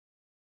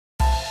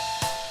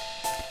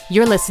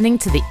You're listening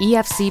to the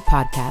EFC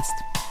podcast.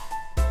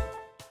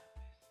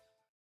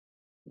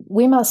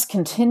 We must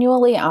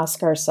continually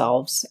ask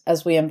ourselves,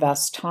 as we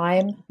invest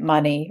time,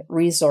 money,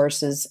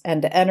 resources,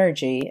 and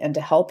energy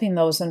into helping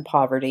those in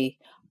poverty,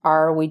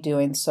 are we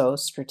doing so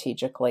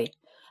strategically?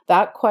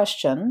 That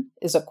question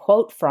is a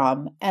quote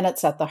from, and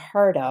it's at the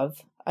heart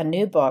of, a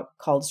new book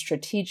called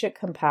Strategic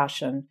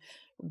Compassion,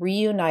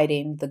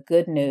 Reuniting the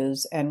Good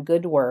News and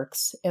Good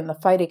Works in the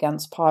Fight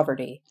Against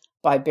Poverty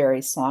by Barry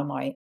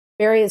Slauenwhite.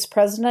 Barry is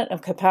president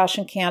of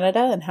Compassion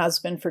Canada and has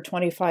been for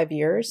 25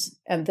 years,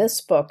 and this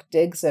book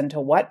digs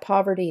into what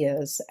poverty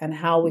is and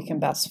how we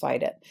can best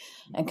fight it.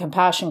 And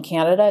Compassion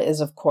Canada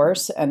is, of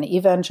course, an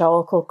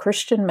evangelical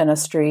Christian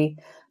ministry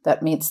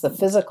that meets the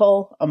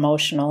physical,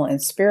 emotional,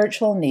 and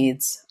spiritual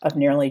needs of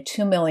nearly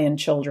 2 million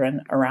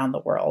children around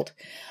the world.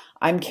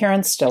 I'm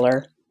Karen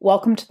Stiller.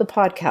 Welcome to the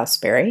podcast,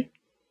 Barry.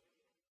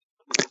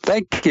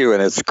 Thank you,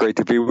 and it's great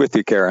to be with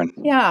you, Karen.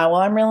 Yeah, well,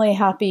 I'm really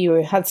happy you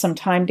had some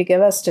time to give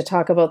us to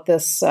talk about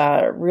this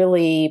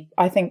really,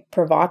 I think,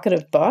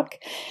 provocative book.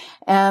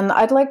 And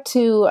I'd like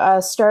to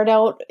start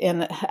out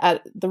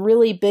at the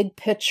really big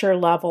picture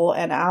level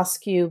and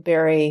ask you,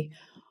 Barry,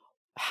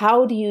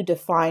 how do you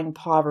define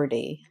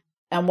poverty?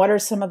 And what are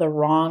some of the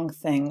wrong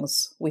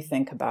things we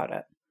think about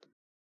it?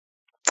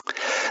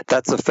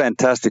 That's a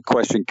fantastic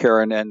question,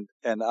 Karen,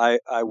 and I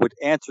would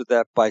answer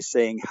that by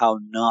saying how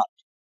not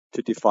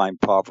to define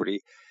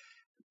poverty,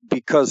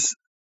 because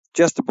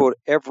just about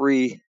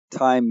every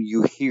time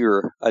you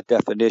hear a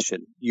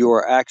definition, you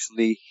are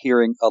actually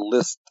hearing a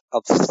list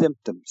of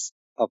symptoms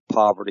of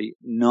poverty,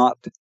 not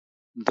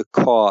the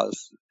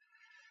cause.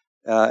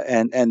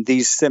 And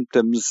these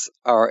symptoms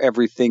are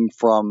everything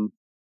from,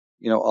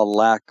 a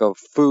lack of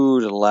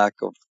food, a lack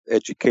of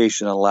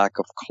education, a lack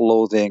of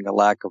clothing, a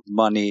lack of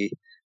money,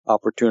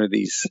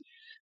 opportunities,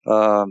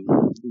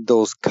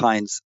 those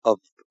kinds of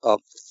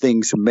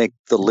things make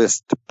the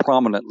list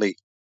prominently.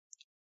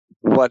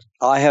 What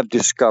I have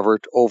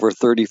discovered over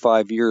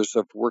 35 years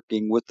of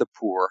working with the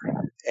poor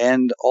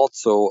and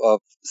also of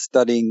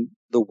studying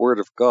the Word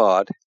of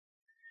God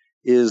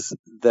is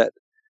that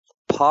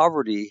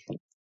poverty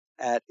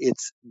at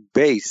its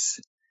base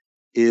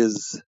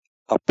is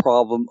a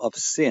problem of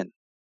sin.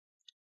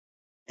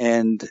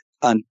 And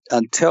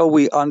until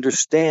we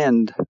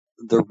understand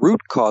the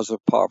root cause of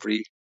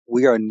poverty,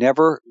 we are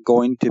never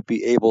going to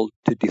be able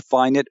to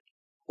define it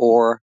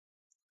or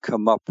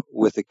come up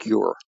with a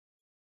cure.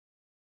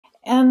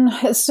 And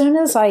as soon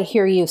as I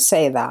hear you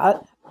say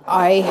that,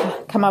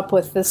 I come up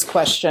with this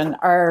question.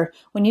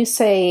 When you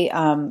say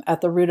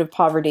at the root of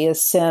poverty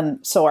is sin,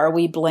 so are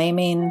we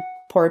blaming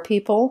poor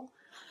people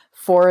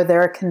for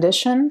their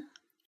condition?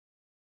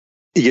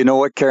 You know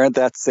what, Karen?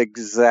 That's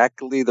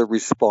exactly the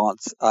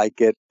response I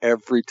get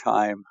every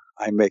time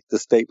I make the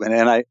statement.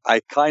 And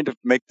I kind of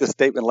make the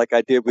statement like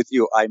I did with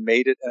you. I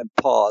made it and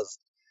paused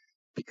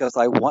because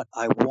I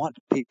want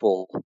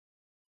people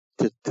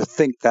to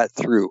think that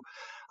through.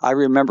 I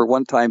remember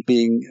one time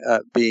being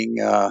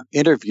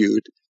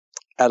interviewed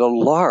at a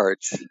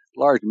large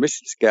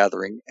missions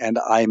gathering, and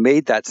I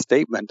made that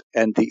statement,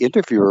 and the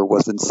interviewer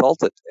was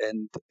insulted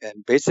and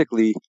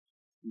basically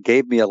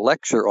gave me a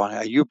lecture on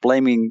how you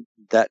blaming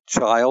that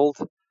child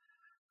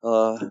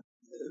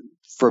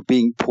for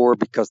being poor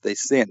because they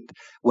sinned.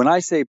 When I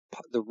say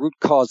the root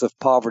cause of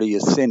poverty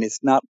is sin, it's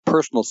not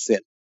personal sin.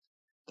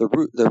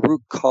 The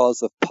root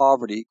cause of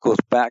poverty goes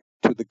back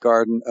to the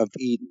Garden of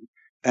Eden.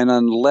 And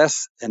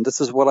unless, and this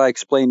is what I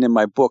explained in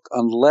my book,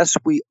 unless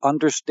we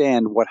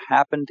understand what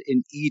happened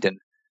in Eden,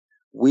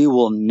 we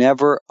will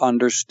never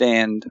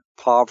understand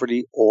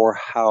poverty or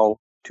how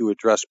to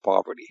address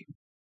poverty.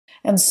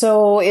 And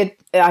so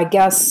I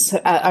guess,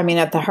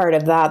 at the heart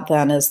of that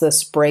then is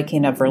this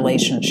breaking of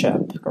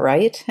relationship,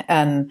 right?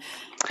 And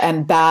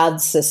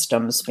bad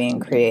systems being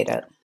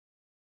created.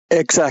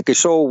 Exactly.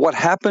 So what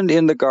happened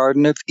in the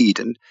Garden of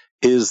Eden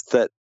is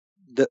that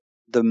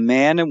the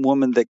man and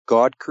woman that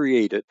God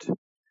created,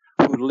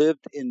 who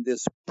lived in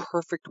this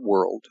perfect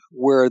world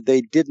where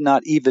they did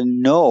not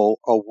even know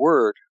a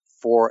word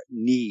for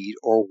need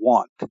or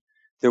want.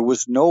 There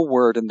was no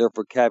word in their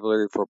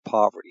vocabulary for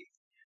poverty.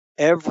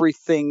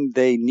 Everything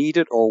they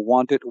needed or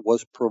wanted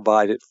was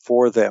provided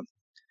for them.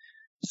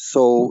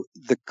 So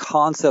the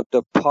concept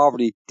of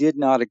poverty did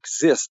not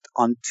exist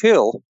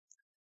until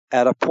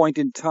at a point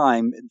in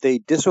time they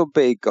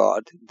disobeyed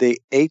God. They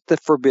ate the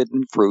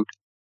forbidden fruit,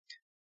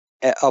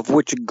 of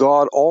which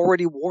God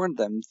already warned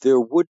them there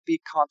would be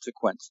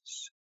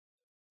consequences.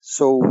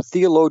 So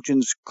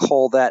theologians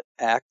call that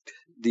act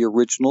the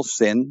original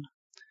sin.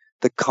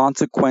 The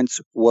consequence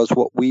was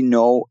what we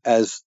know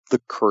as the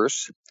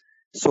curse.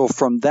 So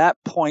from that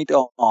point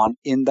on,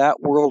 in that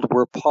world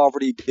where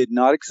poverty did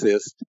not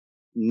exist,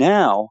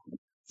 now,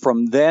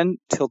 from then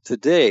till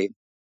today,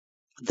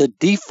 the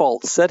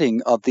default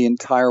setting of the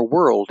entire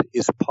world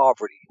is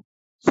poverty.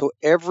 So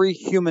every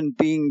human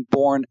being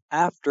born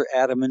after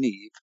Adam and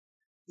Eve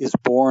is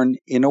born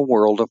in a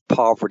world of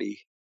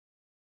poverty.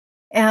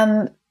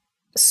 And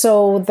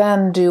so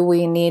then do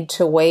we need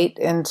to wait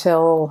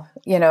until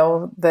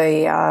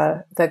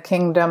the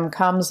kingdom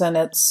comes in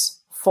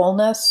its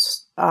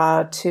fullness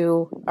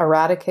to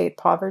eradicate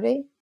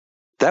poverty?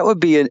 That would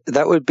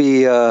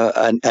be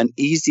an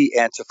easy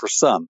answer for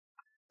some.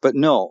 But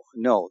no,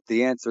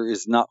 the answer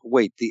is not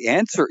wait. The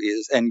answer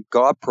is, and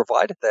God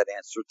provided that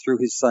answer through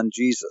his son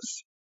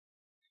Jesus.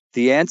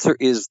 The answer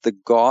is the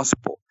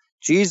gospel.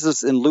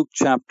 Jesus in Luke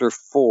chapter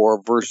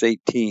 4, verse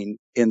 18,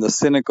 in the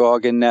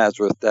synagogue in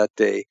Nazareth that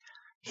day,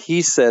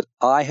 he said,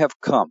 I have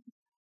come.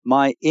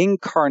 My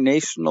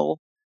incarnational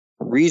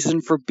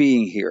reason for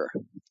being here,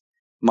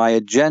 my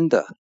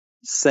agenda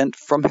sent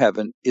from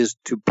heaven, is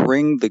to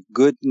bring the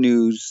good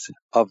news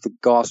of the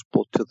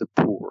gospel to the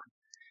poor.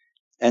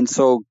 And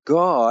so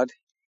God,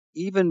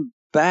 even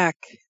back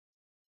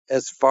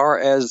as far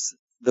as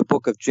the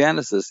book of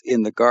Genesis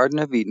in the Garden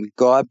of Eden,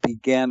 God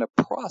began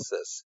a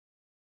process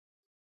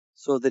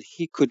so that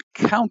he could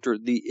counter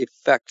the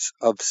effects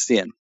of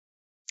sin.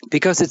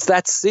 Because it's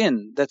that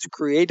sin that's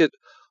created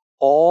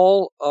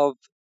all of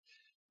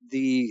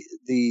the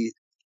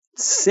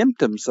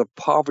symptoms of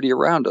poverty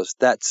around us.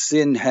 That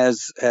sin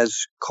has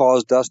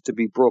caused us to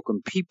be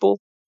broken people.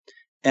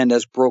 And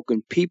as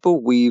broken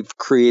people, we've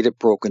created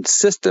broken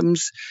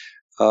systems.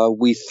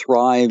 We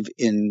thrive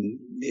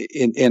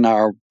in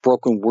our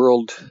broken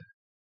world.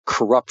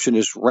 Corruption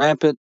is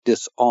rampant,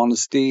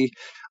 dishonesty,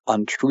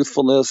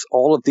 untruthfulness,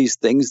 all of these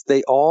things,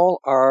 they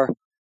all are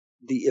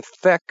the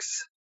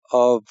effects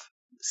of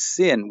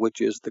sin,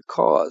 which is the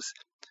cause.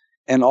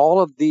 And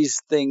all of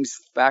these things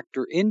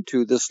factor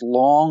into this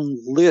long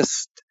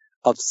list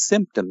of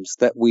symptoms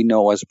that we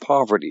know as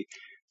poverty.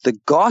 The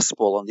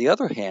gospel, on the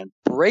other hand,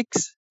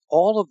 breaks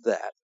all of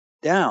that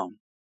down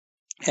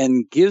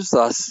and gives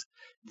us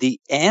the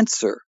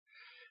answer.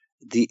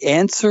 The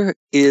answer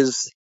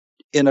is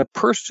in a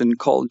person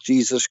called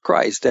Jesus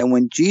Christ. And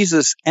when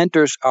Jesus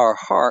enters our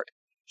heart,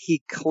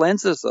 he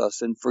cleanses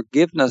us and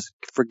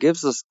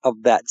forgives us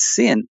of that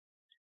sin,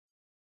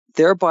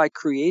 thereby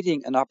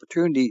creating an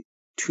opportunity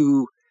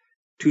to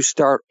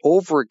start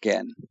over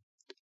again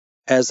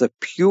as a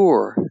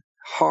pure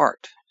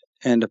heart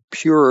and a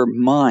pure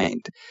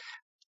mind.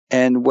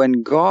 And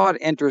when God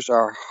enters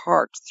our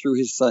hearts through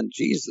his son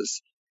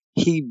Jesus,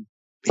 he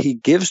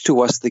gives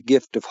to us the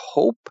gift of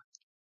hope,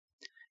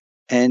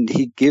 and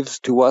he gives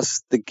to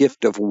us the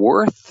gift of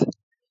worth.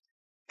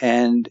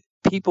 And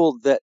people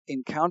that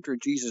encounter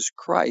Jesus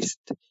Christ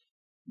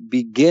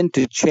begin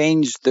to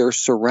change their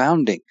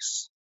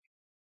surroundings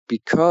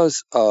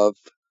because of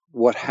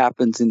what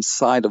happens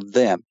inside of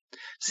them.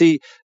 See,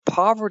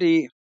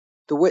 poverty,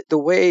 the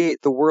way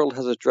the world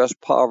has addressed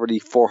poverty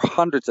for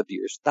hundreds of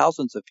years,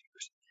 thousands of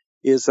years,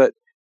 is that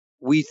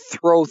we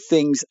throw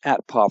things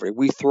at poverty.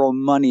 We throw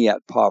money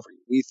at poverty.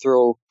 We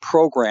throw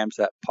programs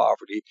at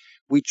poverty.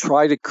 We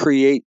try to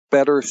create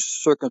better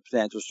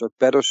circumstances or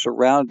better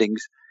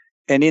surroundings.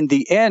 And in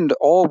the end,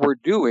 all we're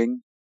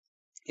doing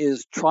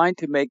is trying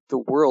to make the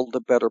world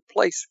a better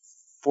place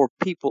for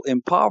people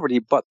in poverty.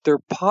 But their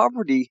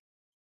poverty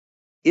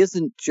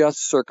isn't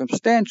just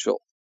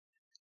circumstantial.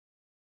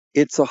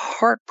 It's a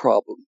heart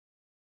problem.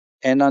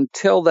 And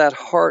until that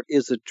heart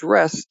is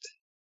addressed,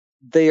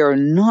 they are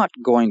not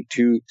going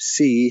to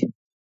see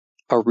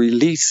a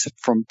release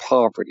from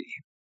poverty.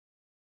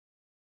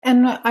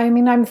 And I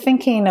mean, I'm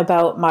thinking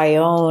about my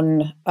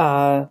own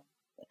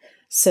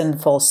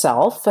sinful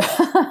self,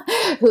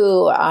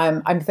 who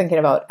I'm thinking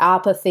about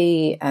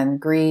apathy and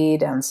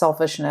greed and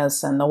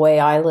selfishness, and the way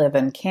I live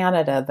in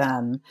Canada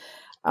then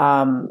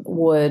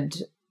would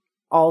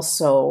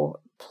also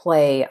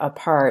play a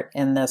part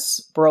in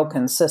this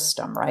broken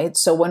system, right?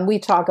 So when we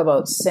talk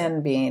about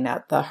sin being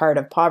at the heart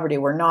of poverty,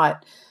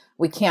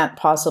 we can't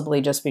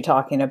possibly just be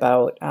talking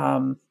about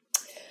a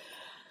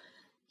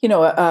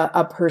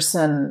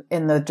person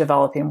in the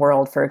developing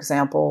world, for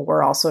example.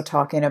 We're also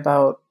talking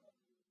about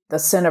the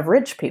sin of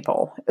rich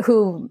people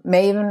who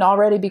may even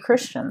already be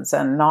Christians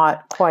and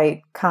not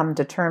quite come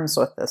to terms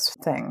with this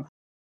thing.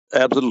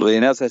 Absolutely.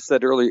 And as I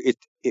said earlier,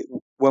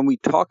 when we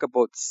talk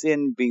about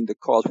sin being the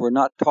cause, we're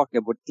not talking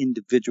about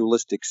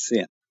individualistic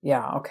sin.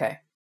 Yeah, okay.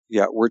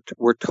 Yeah,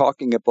 we're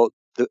talking about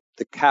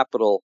the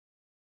capital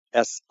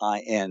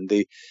SIN,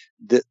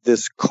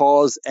 this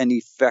cause and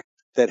effect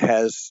that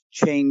has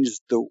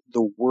changed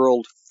the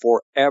world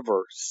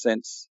forever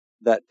since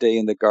that day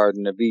in the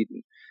Garden of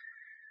Eden.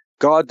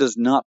 God does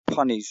not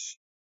punish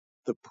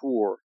the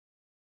poor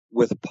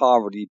with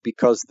poverty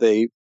because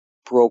they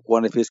broke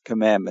one of his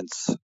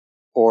commandments.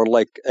 Or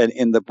like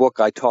in the book,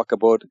 I talk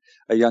about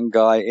a young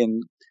guy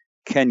in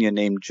Kenya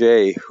named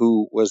Jay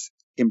who was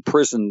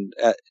imprisoned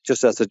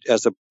just as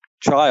a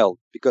child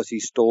because he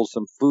stole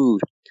some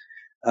food.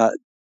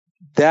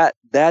 That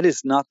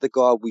is not the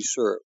God we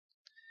serve.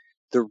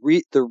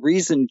 The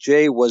reason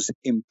Jay was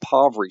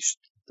impoverished,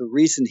 the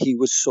reason he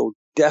was so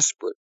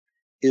desperate,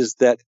 is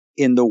that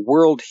in the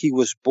world he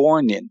was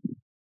born in,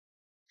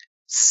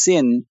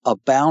 sin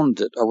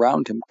abounded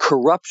around him.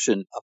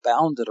 Corruption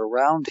abounded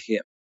around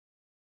him.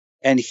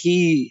 And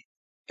he,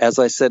 as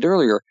I said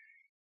earlier,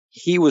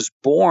 he was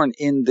born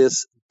in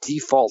this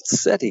default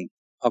setting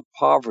of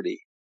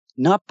poverty,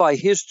 not by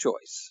his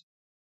choice,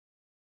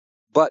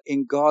 But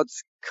in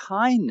God's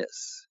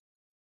kindness,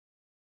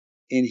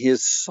 in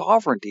his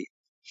sovereignty,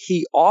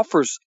 he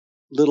offers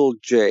little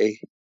Jay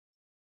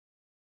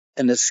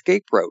an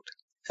escape route.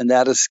 And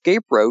that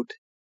escape route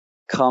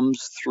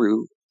comes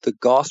through the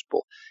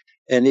gospel.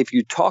 And if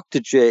you talk to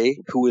Jay,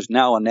 who is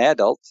now an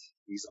adult,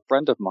 he's a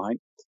friend of mine,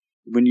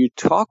 when you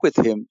talk with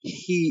him,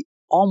 he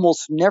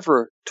almost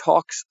never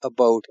talks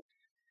about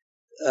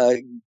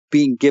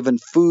being given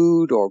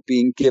food or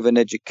being given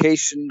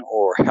education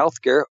or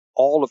healthcare,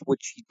 all of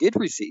which he did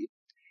receive.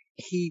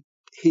 He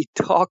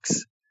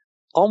talks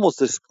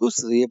almost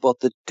exclusively about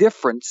the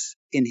difference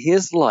in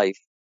his life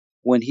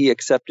when he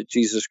accepted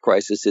Jesus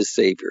Christ as his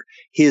Savior.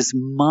 His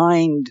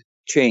mind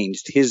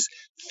changed, his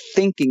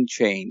thinking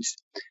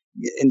changed.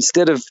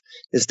 Instead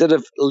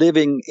of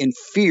living in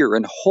fear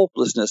and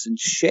hopelessness and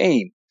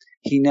shame,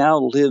 he now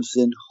lives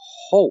in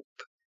hope.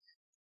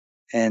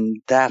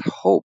 And that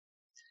hope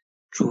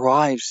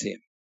drives him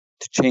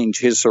to change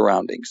his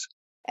surroundings.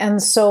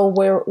 And so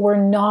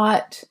we're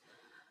not,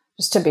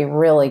 just to be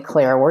really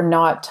clear, we're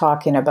not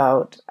talking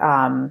about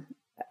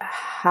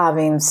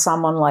having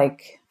someone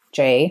like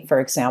Jay, for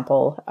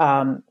example,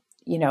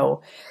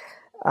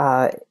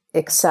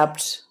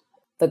 accept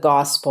the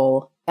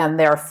gospel and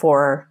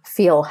therefore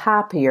feel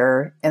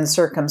happier in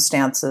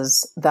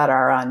circumstances that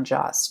are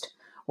unjust.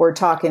 We're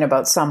talking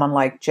about someone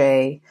like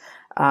Jay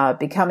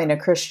becoming a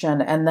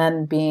Christian and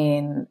then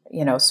being,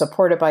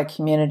 supported by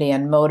community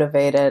and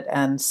motivated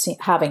and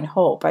having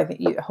hope. I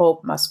think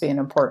hope must be an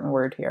important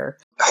word here.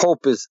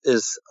 Hope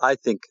is I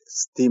think,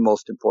 the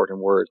most important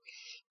word.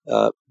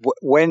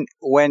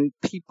 When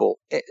people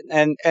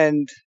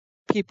and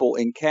people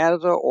in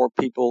Canada or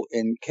people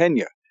in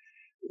Kenya,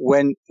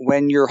 when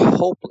you're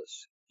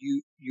hopeless,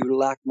 you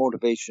lack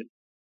motivation.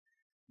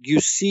 You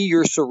see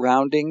your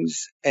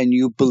surroundings and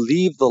you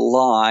believe the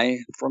lie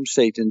from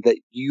Satan that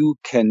you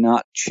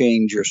cannot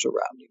change your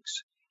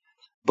surroundings.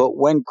 But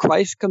when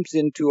Christ comes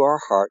into our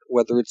heart,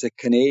 whether it's a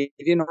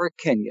Canadian or a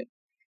Kenyan,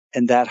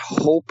 and that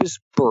hope is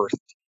birthed,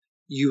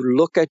 you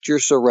look at your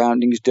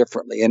surroundings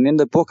differently. And in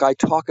the book, I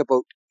talk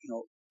about,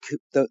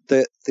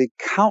 the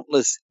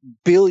countless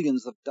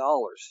billions of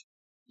dollars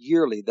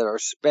yearly that are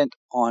spent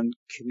on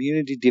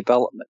community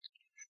development,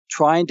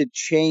 trying to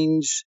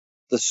change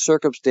the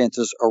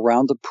circumstances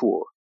around the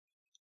poor,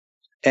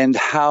 and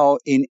how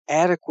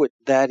inadequate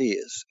that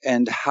is,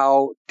 and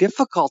how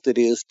difficult it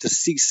is to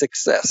see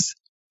success.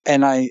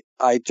 And I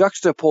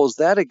juxtapose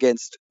that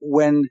against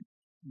when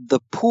the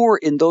poor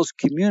in those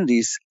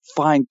communities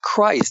find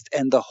Christ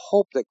and the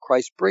hope that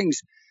Christ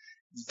brings,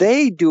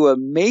 they do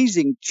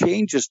amazing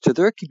changes to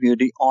their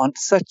community on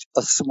such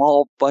a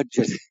small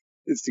budget.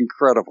 It's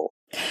incredible.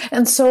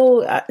 And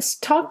so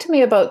talk to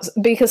me about,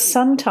 because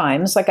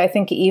sometimes, I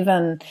think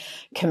even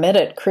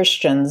committed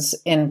Christians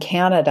in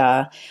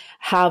Canada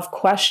have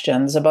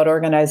questions about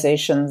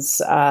organizations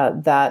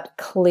that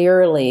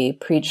clearly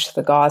preach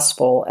the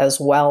gospel as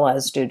well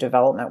as do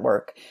development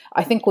work.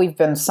 I think we've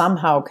been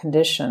somehow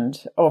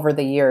conditioned over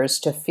the years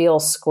to feel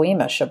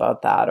squeamish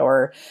about that,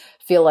 or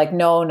feel like,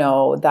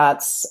 no,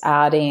 that's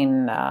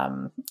adding,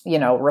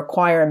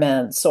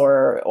 requirements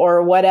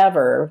or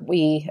whatever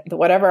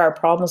our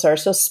problems are.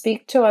 So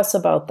speak to us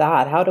about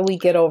that. How do we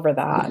get over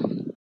that?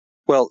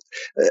 Well,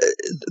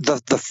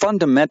 the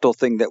fundamental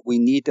thing that we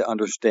need to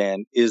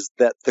understand is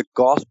that the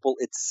gospel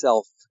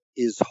itself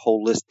is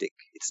holistic.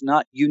 It's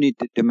not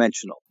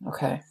unidimensional.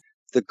 Okay.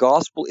 The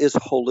gospel is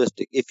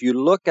holistic. If you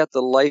look at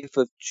the life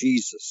of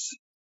Jesus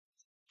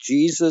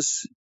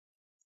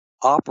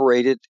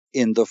operated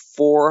in the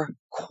 4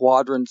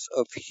 quadrants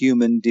of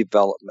human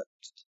development.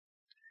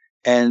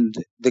 And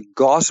the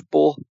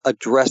gospel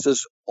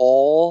addresses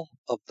all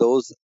of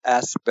those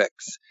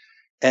aspects.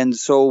 And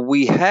so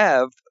we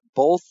have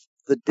both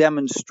the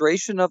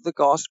demonstration of the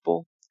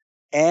gospel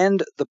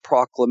and the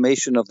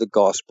proclamation of the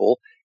gospel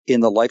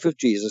in the life of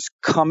Jesus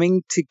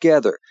coming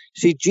together.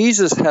 See,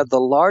 Jesus had the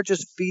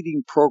largest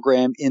feeding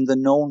program in the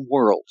known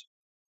world.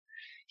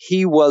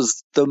 He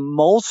was the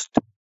most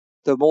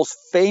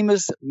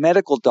famous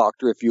medical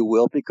doctor, if you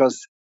will,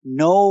 because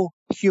no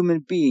human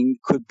being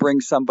could bring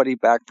somebody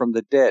back from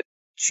the dead.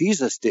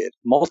 Jesus did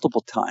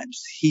multiple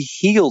times. He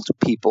healed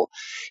people.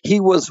 He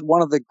was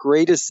one of the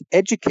greatest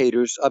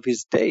educators of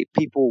his day.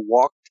 People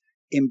walked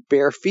in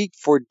bare feet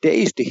for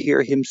days to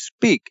hear him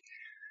speak.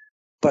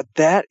 But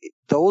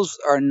those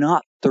are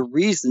not the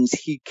reasons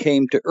he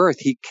came to earth.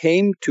 He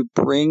came to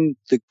bring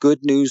the good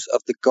news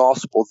of the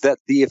gospel, that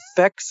the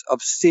effects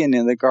of sin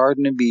in the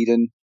Garden of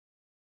Eden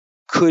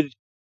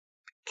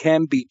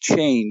can be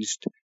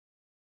changed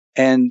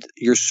and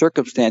your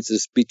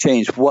circumstances be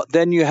changed.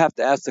 Then you have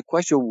to ask the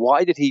question,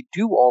 why did he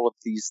do all of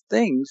these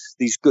things,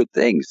 these good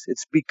things?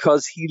 It's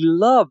because he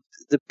loved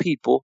the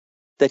people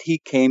that he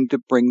came to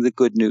bring the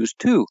good news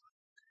to.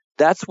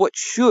 That's what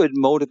should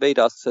motivate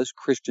us as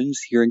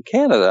Christians here in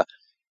Canada.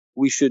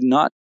 We should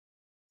not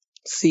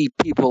see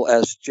people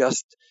as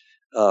just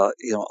a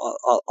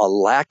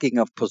lacking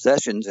of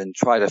possessions and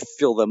try to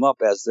fill them up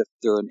as if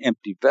they're an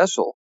empty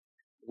vessel.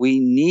 We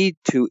need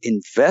to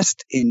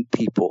invest in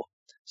people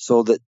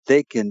so that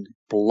they can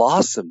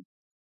blossom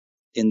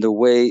in the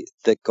way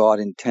that God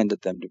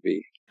intended them to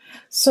be.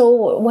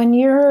 So when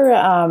you're,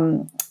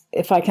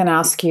 if I can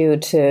ask you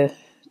to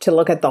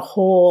look at the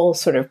whole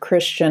sort of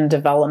Christian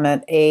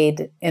development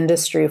aid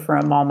industry for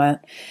a moment,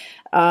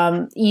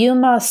 you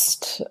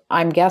must,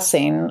 I'm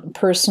guessing,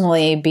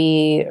 personally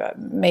be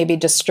maybe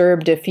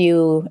disturbed if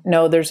you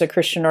know there's a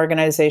Christian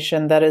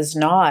organization that is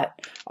not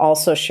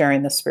also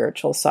sharing the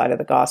spiritual side of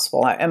the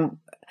gospel. And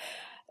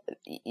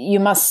you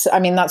must, I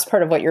mean, that's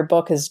part of what your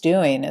book is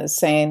doing, is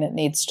saying it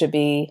needs to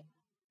be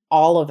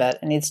all of it.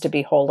 It needs to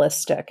be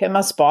holistic. It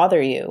must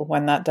bother you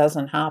when that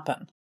doesn't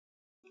happen.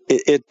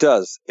 It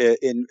does.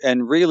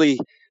 And really,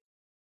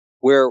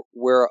 where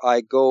I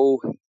go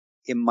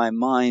in my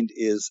mind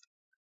is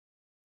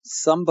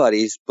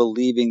somebody's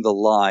believing the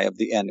lie of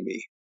the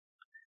enemy.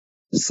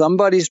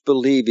 Somebody's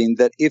believing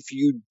that if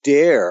you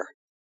dare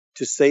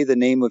to say the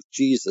name of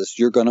Jesus,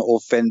 you're going to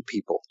offend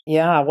people.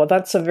 Yeah, well,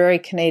 that's a very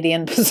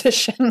Canadian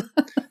position.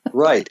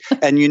 Right.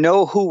 And you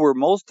know who we're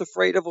most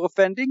afraid of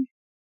offending?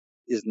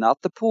 Is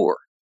not the poor.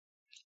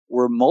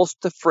 We're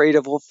most afraid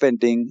of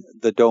offending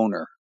the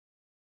donor,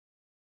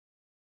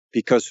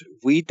 because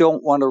we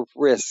don't want to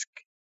risk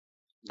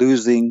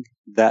losing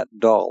that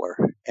dollar.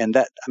 And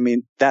that, I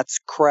mean, that's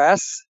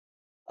crass.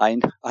 I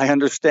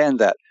understand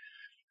that.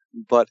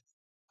 But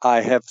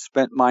I have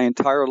spent my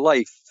entire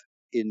life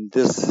in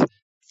this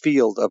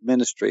field of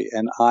ministry,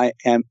 and I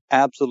am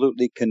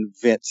absolutely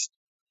convinced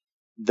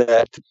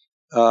that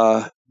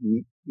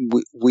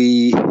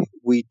we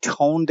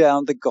tone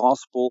down the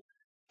gospel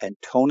and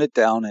tone it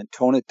down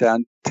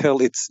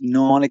till it's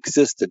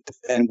non-existent,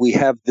 and we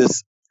have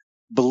this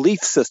belief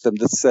system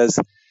that says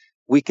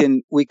we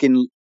can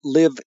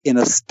live in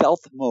a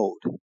stealth mode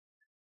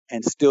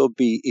and still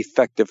be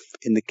effective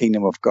in the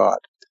kingdom of God.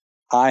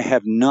 I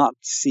have not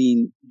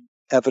seen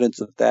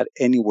evidence of that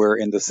anywhere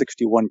in the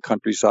 61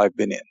 countries I've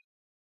been in.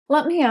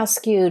 Let me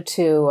ask you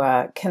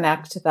to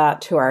connect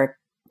that to our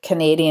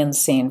Canadian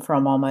scene for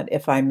a moment,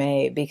 if I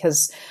may,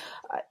 because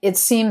it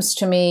seems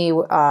to me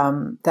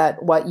that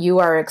what you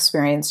are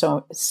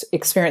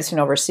experiencing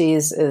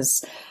overseas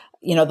is,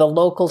 you know, the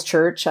local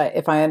church.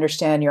 If I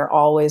understand, you're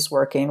always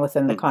working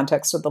within the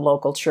context of the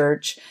local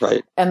church,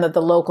 right? And that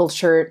the local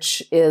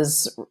church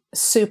is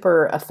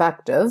super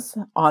effective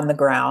on the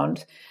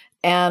ground,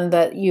 and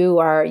that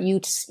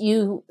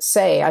you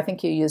say, I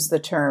think you use the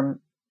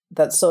term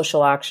that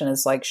social action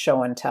is like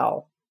show and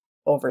tell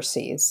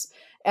overseas.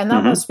 And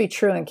that must be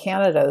true in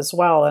Canada as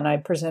well. And I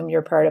presume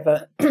you're part of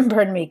a,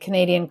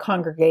 Canadian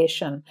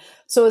congregation.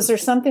 So is there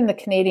something the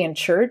Canadian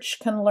church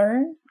can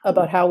learn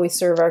about how we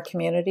serve our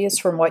communities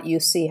from what you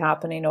see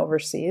happening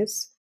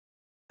overseas?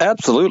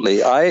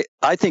 Absolutely. I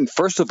think,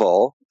 first of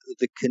all,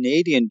 the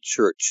Canadian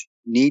church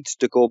needs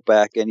to go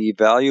back and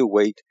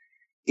evaluate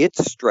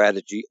its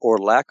strategy or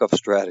lack of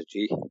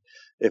strategy,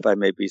 if I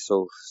may be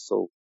so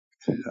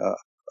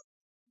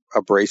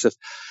abrasive,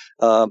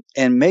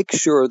 and make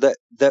sure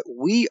that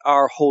we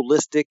are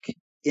holistic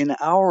in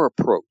our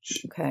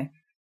approach. Okay.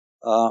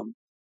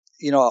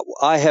 You know,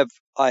 I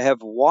have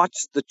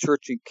watched the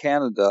church in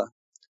Canada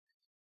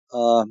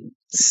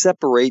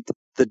separate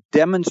the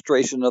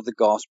demonstration of the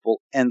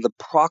gospel and the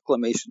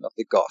proclamation of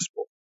the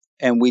gospel,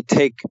 and we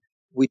take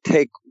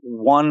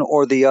one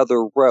or the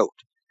other route.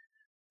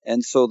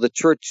 And so the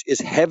church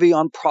is heavy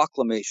on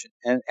proclamation,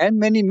 and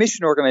many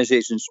mission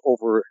organizations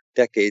over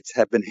decades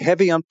have been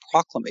heavy on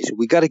proclamation.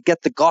 We got to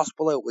get the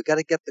gospel out. We got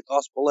to get the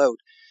gospel out,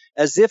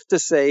 as if to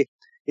say,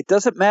 it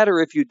doesn't matter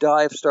if you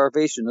die of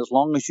starvation as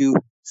long as you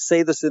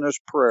say the sinner's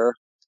prayer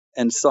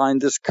and sign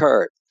this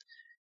card.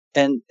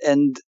 And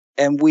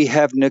we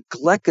have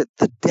neglected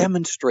the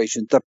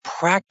demonstration, the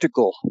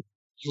practical,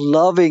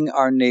 loving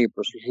our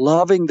neighbors,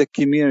 loving the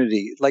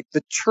community. Like,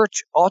 the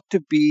church ought to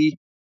be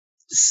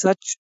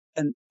such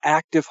an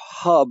active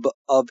hub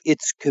of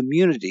its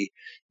community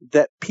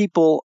that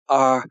people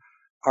are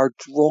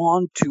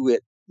drawn to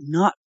it,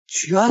 not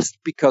just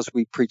because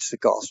we preach the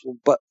gospel,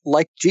 but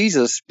like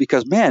Jesus,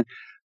 because, man,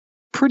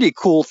 pretty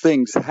cool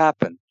things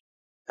happen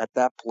at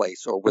that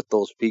place or with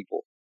those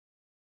people.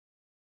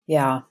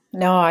 Yeah,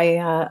 no,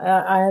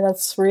 I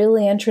that's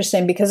really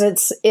interesting, because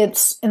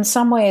it's in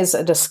some ways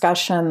a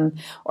discussion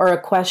or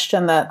a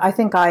question that I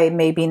think I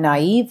maybe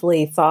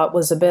naively thought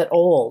was a bit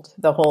old.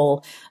 The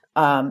whole,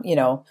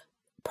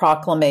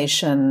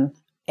 proclamation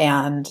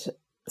and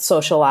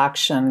social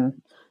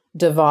action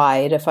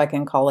divide, if I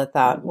can call it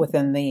that,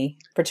 within the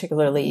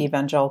particularly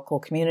evangelical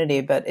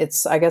community. But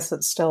I guess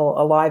it's still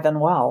alive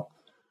and well.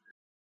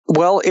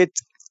 Well,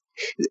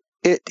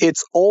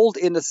 it's old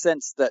in the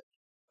sense that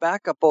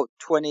back about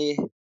 20,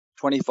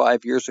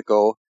 25 years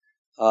ago,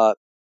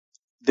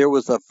 there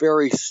was a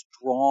very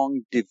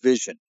strong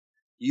division.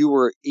 You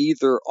were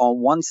either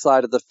on one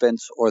side of the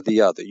fence or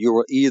the other. You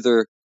were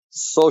either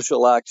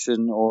social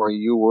action or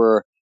you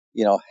were,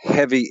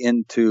 heavy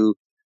into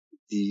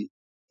the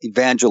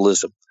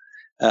evangelism.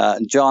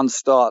 John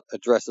Stott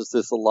addresses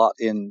this a lot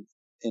in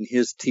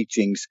his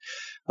teachings.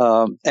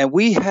 And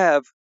we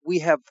have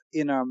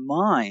in our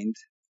mind,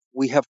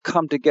 we have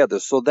come together.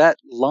 So that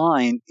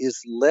line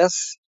is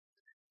less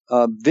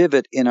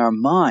vivid in our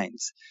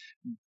minds.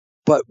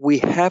 but we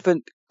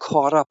haven't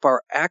caught up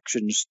our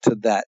actions to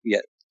that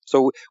yet.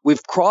 So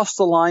we've crossed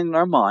the line in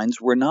our minds.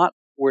 We're not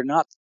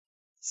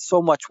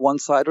so much one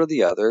side or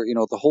the other.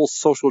 The whole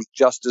social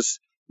justice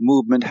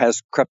movement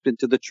has crept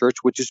into the church,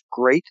 which is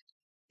great.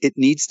 It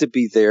needs to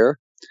be there.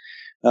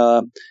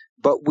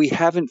 But we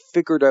haven't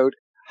figured out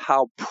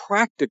how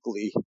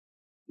practically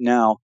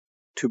now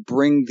to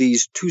bring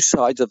these two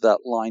sides of that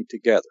line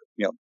together.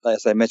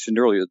 As I mentioned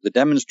earlier, the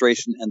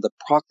demonstration and the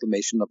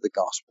proclamation of the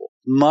gospel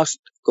must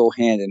go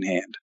hand in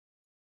hand.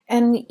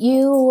 And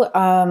you,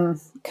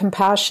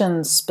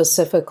 Compassion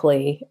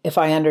specifically, if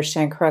I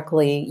understand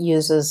correctly,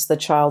 uses the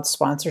child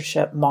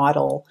sponsorship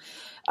model.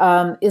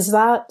 Is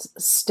that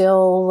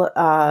still,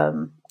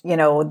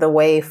 the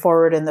way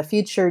forward in the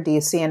future? Do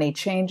you see any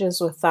changes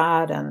with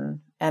that? And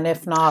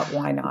if not,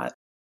 why not?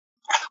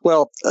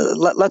 Well,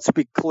 let's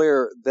be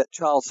clear that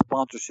child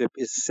sponsorship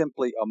is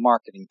simply a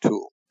marketing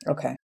tool.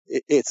 Okay.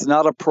 It's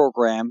not a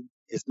program.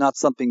 It's not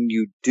something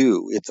you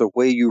do. It's a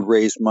way you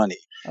raise money.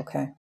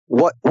 Okay.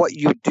 What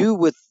you do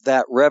with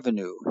that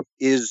revenue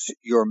is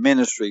your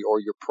ministry or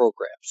your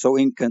program. So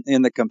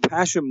in the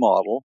compassion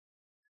model,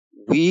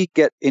 we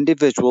get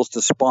individuals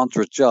to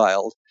sponsor a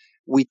child.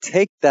 We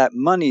take that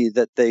money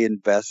that they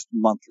invest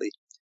monthly,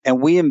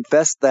 and we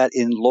invest that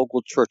in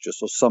local churches,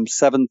 so some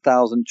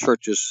 7,000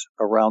 churches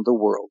around the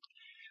world.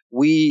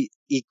 We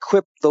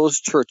equip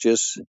those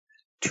churches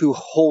to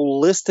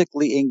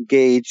holistically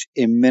engage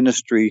in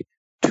ministry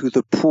to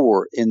the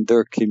poor in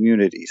their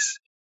communities.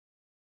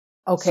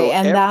 Okay, so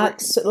and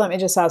let me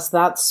just ask,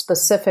 that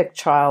specific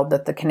child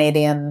that the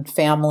Canadian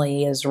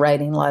family is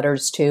writing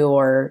letters to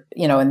or,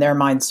 in their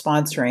mind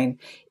sponsoring,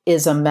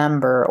 is a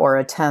member or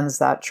attends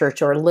that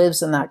church or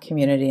lives in that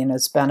community and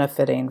is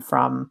benefiting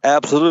from.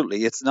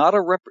 Absolutely. It's not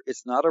a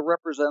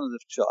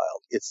representative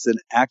child. It's an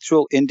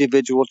actual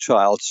individual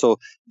child. So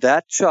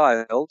that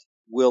child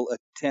will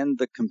attend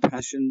the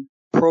compassion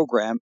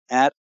program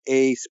at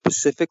a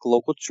specific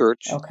local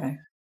church. Okay.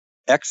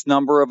 X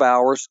number of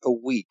hours a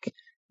week.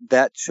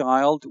 That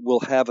child will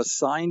have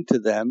assigned to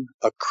them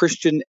a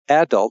Christian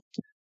adult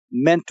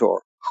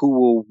mentor who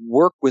will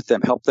work with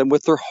them, help them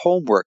with their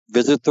homework,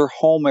 visit their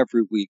home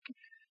every week,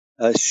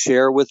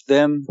 share with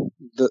them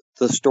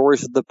the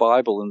stories of the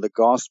Bible and the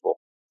gospel.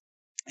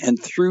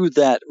 And through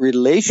that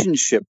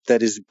relationship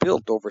that is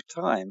built over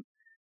time,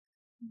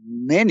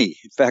 in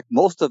fact,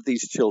 most of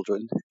these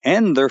children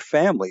and their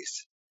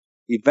families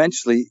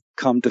eventually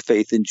come to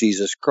faith in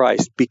Jesus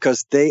Christ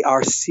because they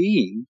are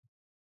seeing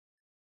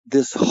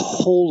this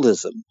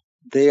holism.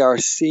 They are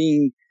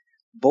seeing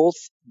both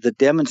the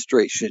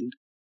demonstration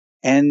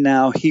and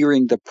now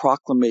hearing the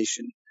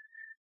proclamation.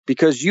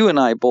 Because you and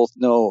I both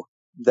know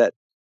that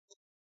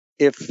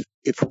if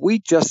we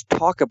just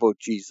talk about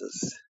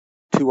Jesus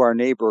to our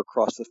neighbor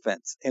across the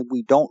fence and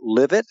we don't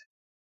live it,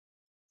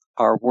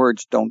 our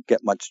words don't get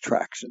much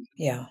traction.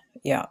 Yeah.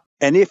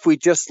 And if we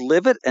just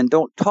live it and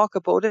don't talk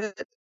about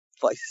it,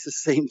 the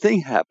same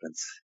thing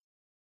happens.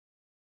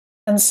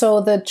 And so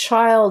the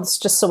child's,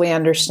 just so we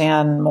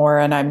understand more,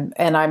 and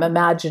I'm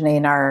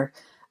imagining our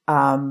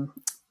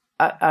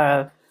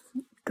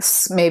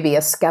maybe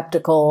a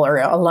skeptical or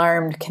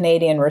alarmed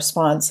Canadian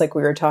response, like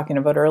we were talking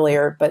about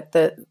earlier. But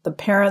the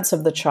parents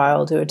of the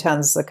child who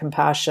attends the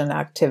compassion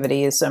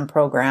activities and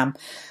program,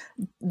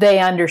 they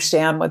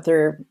understand what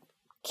their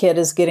kid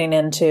is getting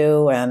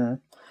into, and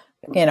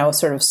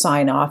sort of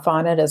sign off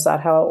on it. Is that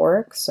how it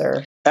works?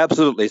 Or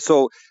absolutely.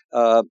 So.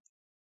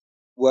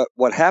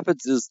 What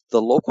happens is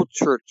the local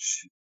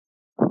church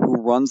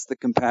who runs the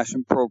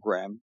compassion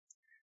program,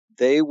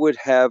 they would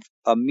have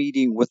a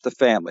meeting with the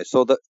family.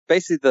 So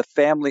basically the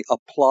family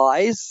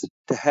applies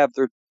to have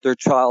their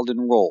child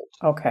enrolled.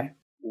 Okay.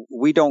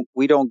 We don't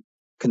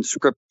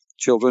conscript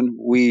children.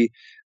 We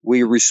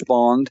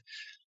respond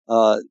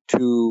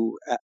to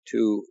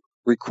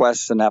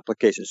requests and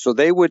applications. So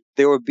there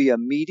would be a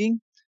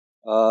meeting.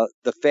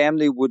 The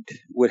family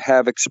would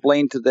have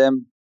explained to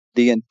them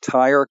the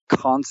entire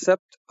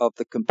concept of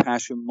the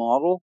compassion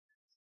model,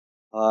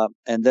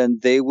 and then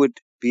they would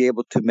be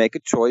able to make a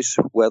choice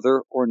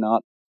whether or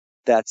not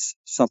that's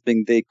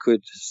something they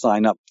could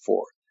sign up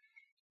for.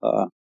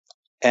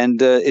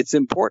 And it's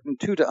important,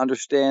 too, to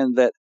understand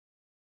that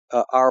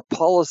our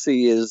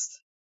policy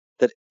is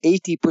that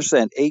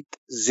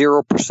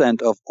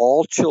 80% of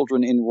all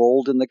children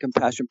enrolled in the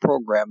compassion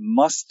program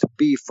must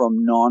be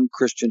from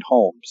non-Christian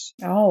homes.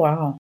 Oh,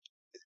 wow.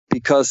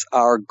 Because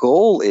our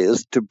goal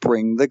is to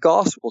bring the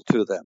gospel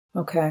to them.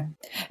 Okay.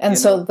 And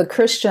so the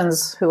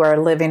Christians who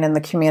are living in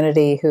the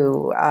community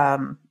who, I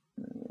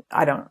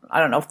don't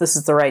know if this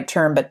is the right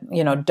term, but,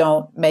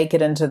 don't make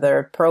it into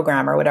their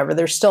program or whatever,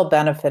 they're still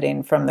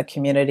benefiting from the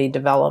community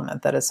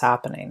development that is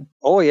happening.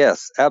 Oh,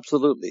 yes,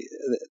 absolutely.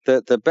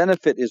 The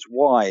benefit is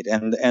wide,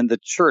 and the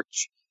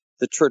church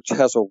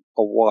has a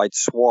wide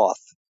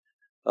swath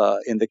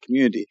in the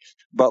community.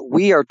 But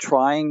we are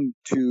trying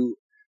to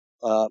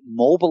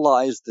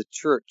mobilize the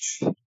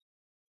church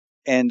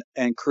and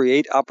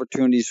create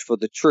opportunities for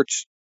the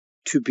church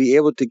to be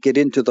able to get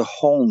into the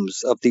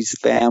homes of these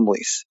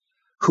families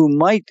who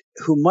might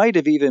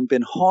have even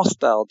been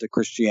hostile to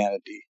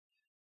Christianity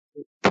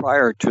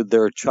prior to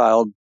their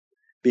child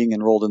being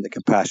enrolled in the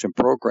Compassion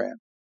program.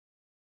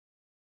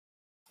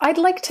 I'd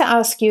like to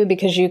ask you,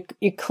 because you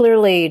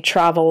clearly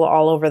travel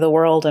all over the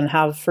world and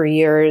have for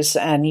years,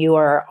 and you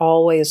are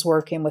always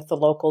working with the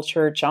local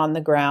church on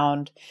the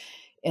ground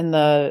in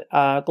the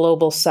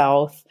global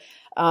South.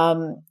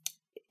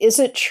 Is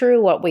it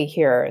true what we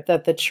hear,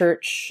 that the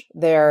church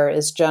there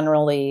is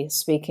generally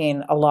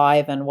speaking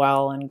alive and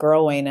well and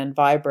growing and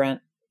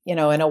vibrant, in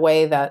a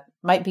way that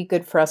might be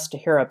good for us to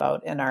hear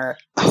about in our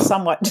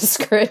somewhat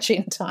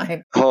discouraging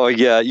time? Oh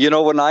yeah,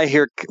 when I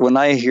hear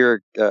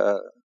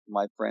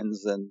my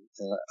friends and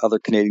other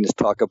Canadians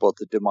talk about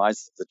the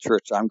demise of the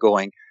church, I'm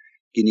going,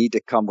 you need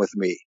to come with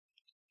me.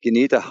 You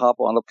need to hop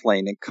on a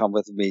plane and come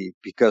with me,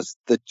 because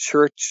the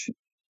church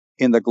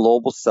in the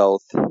global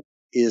South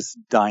is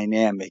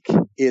dynamic.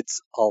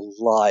 It's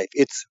alive.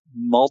 It's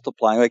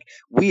multiplying. Like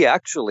we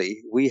have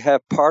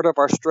part of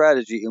our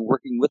strategy in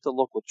working with the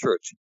local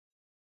church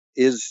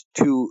is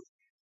to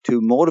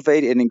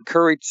motivate and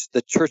encourage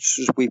the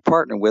churches we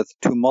partner with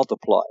to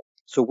multiply.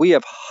 So we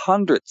have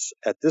hundreds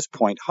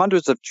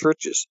of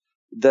churches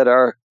that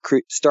are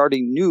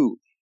starting new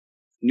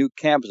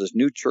campuses,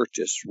 new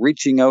churches,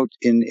 reaching out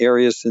in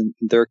areas in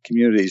their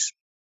communities.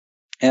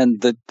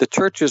 And the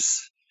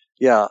churches,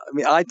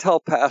 I tell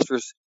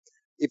pastors,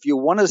 if you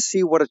want to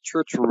see what a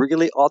church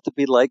really ought to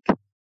be like,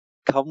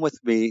 come with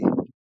me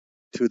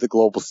to the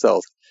global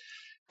South.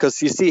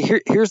 Because you see,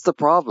 here's the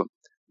problem.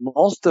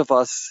 Most of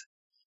us,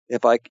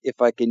 if I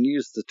can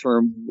use the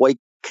term white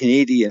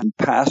Canadian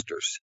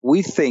pastors,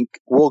 we think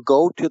we'll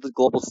go to the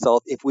global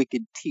South if we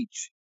can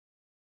teach,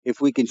 if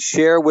we can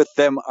share with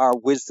them our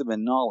wisdom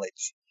and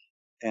knowledge.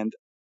 And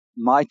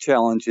my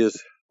challenge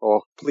is,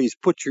 please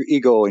put your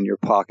ego in your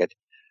pocket.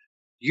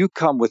 You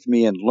come with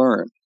me and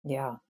learn.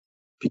 Yeah.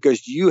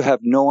 Because you have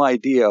no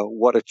idea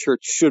what a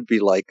church should be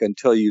like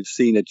until you've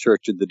seen a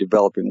church in the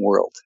developing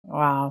world.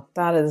 Wow,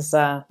 that is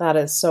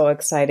so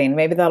exciting.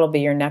 Maybe that'll be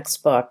your next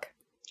book.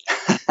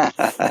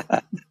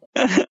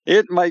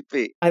 It might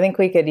be. I think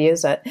we could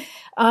use it.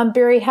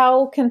 Barry,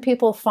 how can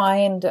people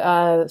find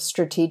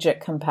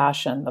Strategic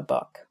Compassion, the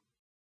book?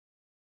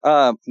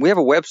 We have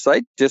a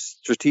website,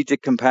 just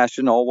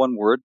strategiccompassion, all one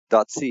word,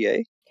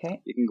 .ca. Okay.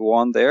 You can go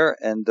on there,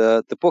 and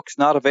the book's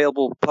not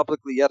available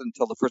publicly yet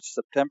until the 1st of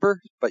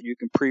September, but you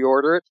can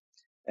pre-order it,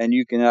 and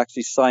you can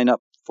actually sign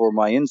up for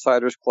my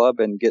Insiders Club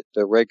and get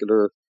the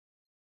regular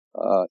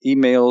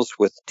emails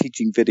with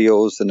teaching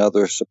videos and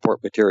other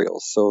support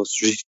materials. So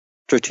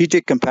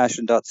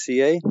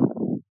strategiccompassion.ca.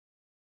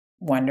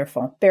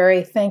 Wonderful.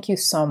 Barry, thank you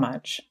so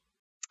much.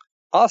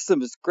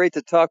 Awesome. It's great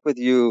to talk with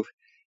you,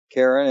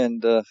 Karen,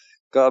 and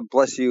God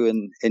bless you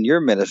in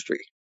your ministry.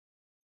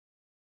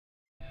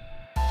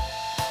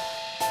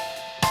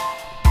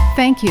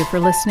 Thank you for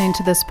listening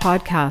to this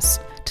podcast.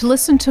 To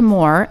listen to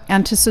more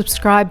and to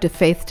subscribe to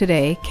Faith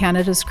Today,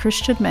 Canada's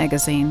Christian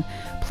magazine,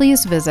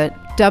 please visit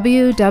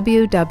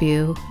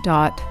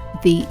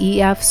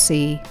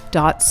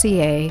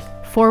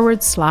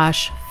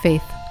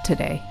www.theefc.ca/faith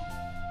today.